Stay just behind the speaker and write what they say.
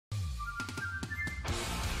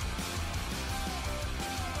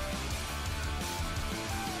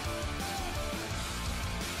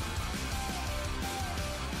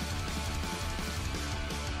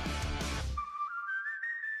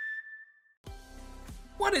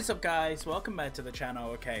What is up, guys? Welcome back to the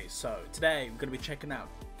channel. Okay, so today we're going to be checking out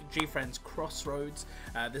GFRIEND's Crossroads.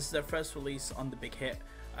 This is their first release on the Big Hit.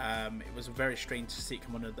 It was very strange to see it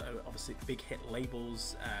come under the obviously Big Hit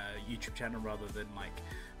labels YouTube channel rather than like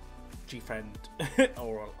GFRIEND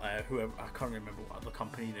or whoever. I can't remember what other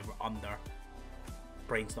company they were under.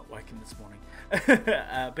 Brain's not working this morning.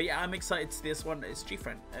 But yeah, I'm excited to see this one. It's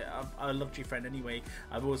GFRIEND. I love GFRIEND anyway.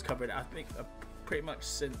 I've always covered it. I think pretty much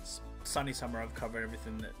since Sunny Summer I've covered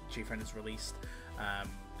everything that GFRIEND has released,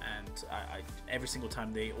 and I every single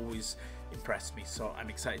time they always impress me, so I'm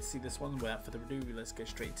excited to see this one. Without further ado, let's get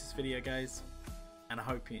straight into this video, guys, and I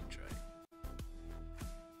hope you enjoy.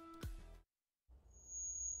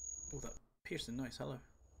 Oh, that piercing noise. Hello,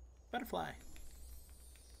 butterfly.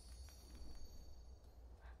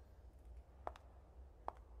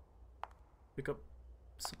 We got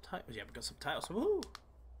subtitles. Yeah, we got subtitles. Woo!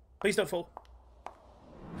 Please don't fall.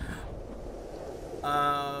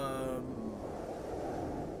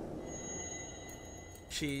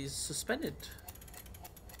 She's suspended.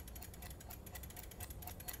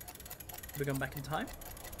 We're going back in time.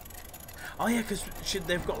 Oh yeah, because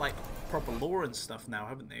they've got like proper lore and stuff now,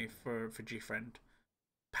 haven't they? For GFRIEND,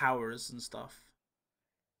 powers and stuff.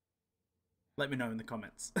 Let me know in the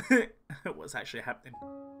comments what's actually happening.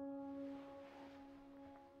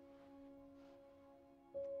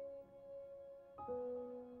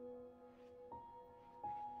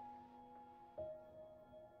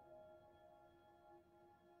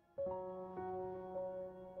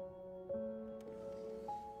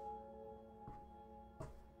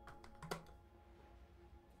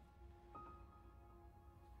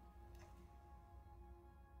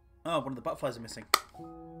 Oh, one of the butterflies are missing.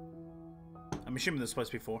 I'm assuming there's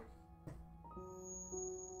supposed to be 4.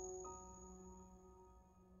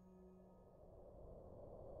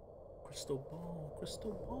 Crystal ball,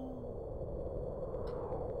 crystal ball.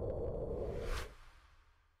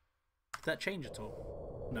 Did that change at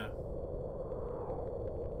all? No.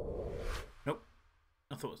 Nope.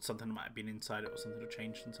 I thought something might have been inside it or something had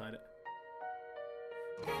changed inside it.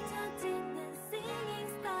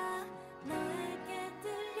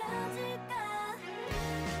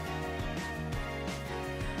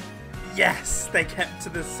 Yes, they kept to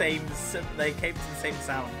the same. They came to the same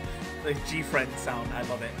sound, the GFRIEND sound. I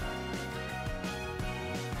love it.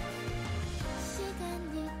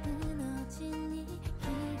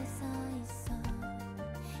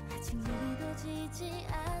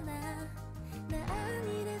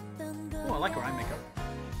 Oh, I like her eye makeup.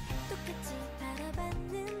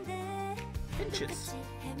 Pinches.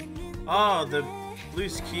 Oh, the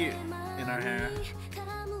blue's cute in her hair.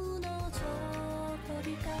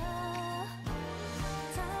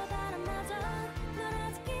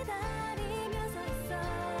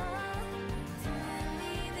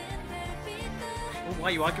 Why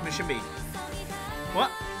are you arguing with Shimby? What?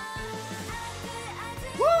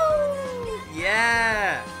 Woo!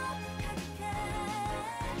 Yeah!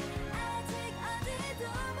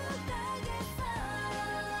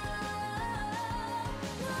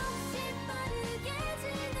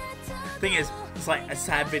 Thing is, it's like a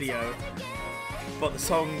sad video, but the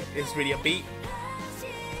song is really upbeat.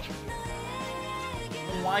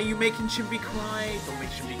 Why are you making Shimby cry? Don't make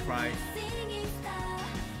Shimby cry.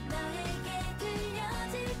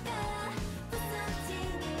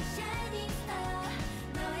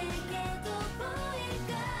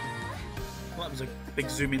 Well, that was a big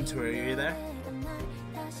zoom into her ear there.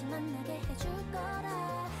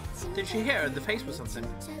 Did she hit her in the face with something?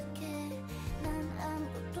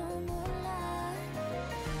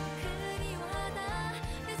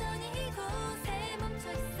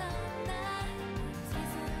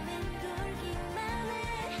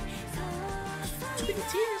 Too many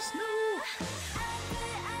tears, no!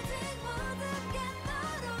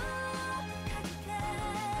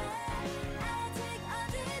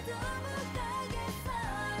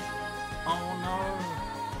 Oh no!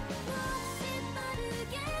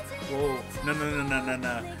 Whoa! No!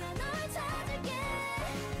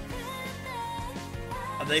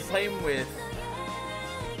 Are they playing with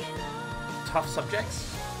tough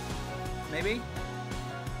subjects? Maybe?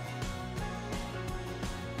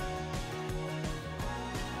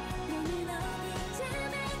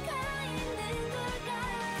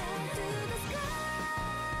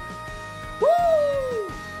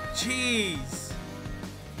 Woo! Jeez!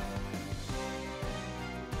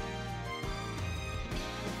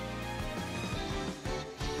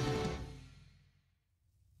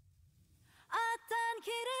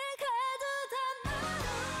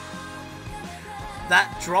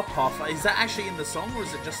 That drop off, is that actually in the song or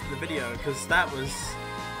is it just in the video? Because that was,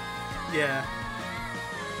 yeah.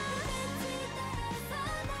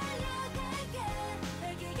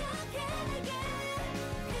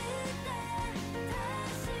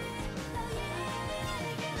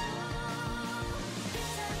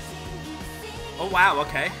 Oh wow,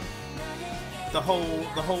 okay.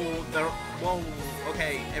 Whoa,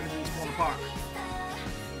 okay, everything's falling apart.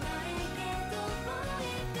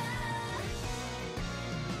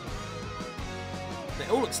 They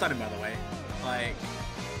all look stunning, by the way. Like,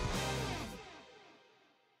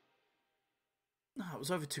 no, it was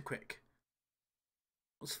over too quick.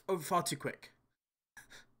 It was over far too quick.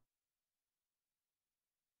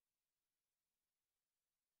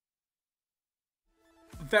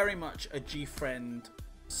 Very much a GFRIEND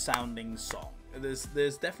sounding song. There's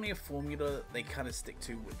definitely a formula that they kind of stick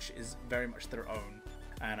to, which is very much their own.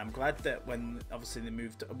 And I'm glad that when obviously they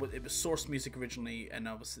moved, it was Source Music originally, and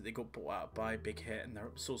obviously they got bought out by Big Hit, and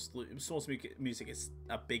their Source Music is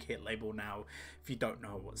a Big Hit label now. If you don't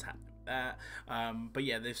know what's happening there, but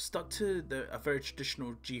yeah, they've stuck to a very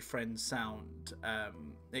traditional GFRIEND sound.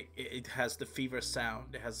 It has the fever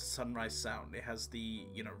sound, it has the sunrise sound, it has the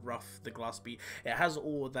rough, the glass beat. It has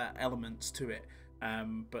all of that elements to it.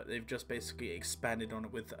 But they've just basically expanded on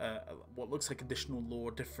it with what looks like additional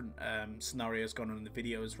lore, different scenarios going on in the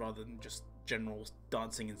videos rather than just general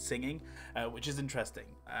dancing and singing, which is interesting.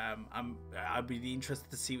 I'd be interested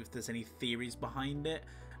to see if there's any theories behind it,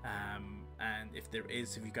 and if there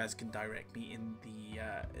is, if you guys can direct me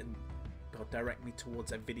direct me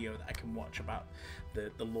towards a video that I can watch about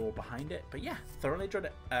the lore behind it. But yeah, thoroughly enjoyed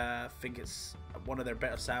it. I think it's one of their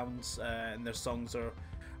better sounds, and their songs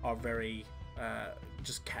are very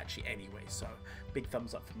just catchy anyway, so big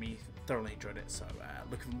thumbs up for me. Thoroughly enjoyed it, so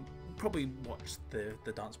probably watch the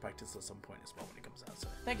dance practice at some point as well when it comes out. So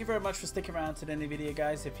thank you very much for sticking around to the end of the video,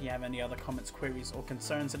 guys. If you have any other comments, queries or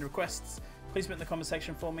concerns and requests, please put in the comment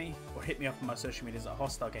section for me, or hit me up on my social medias at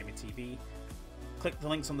HostileGamerYT. Click the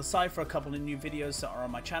links on the side for a couple of new videos that are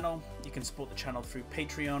on my channel. You can support the channel through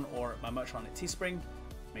Patreon or my merch line at Teespring.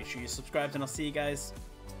 Make sure you're subscribed, and I'll see you guys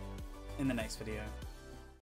in the next video.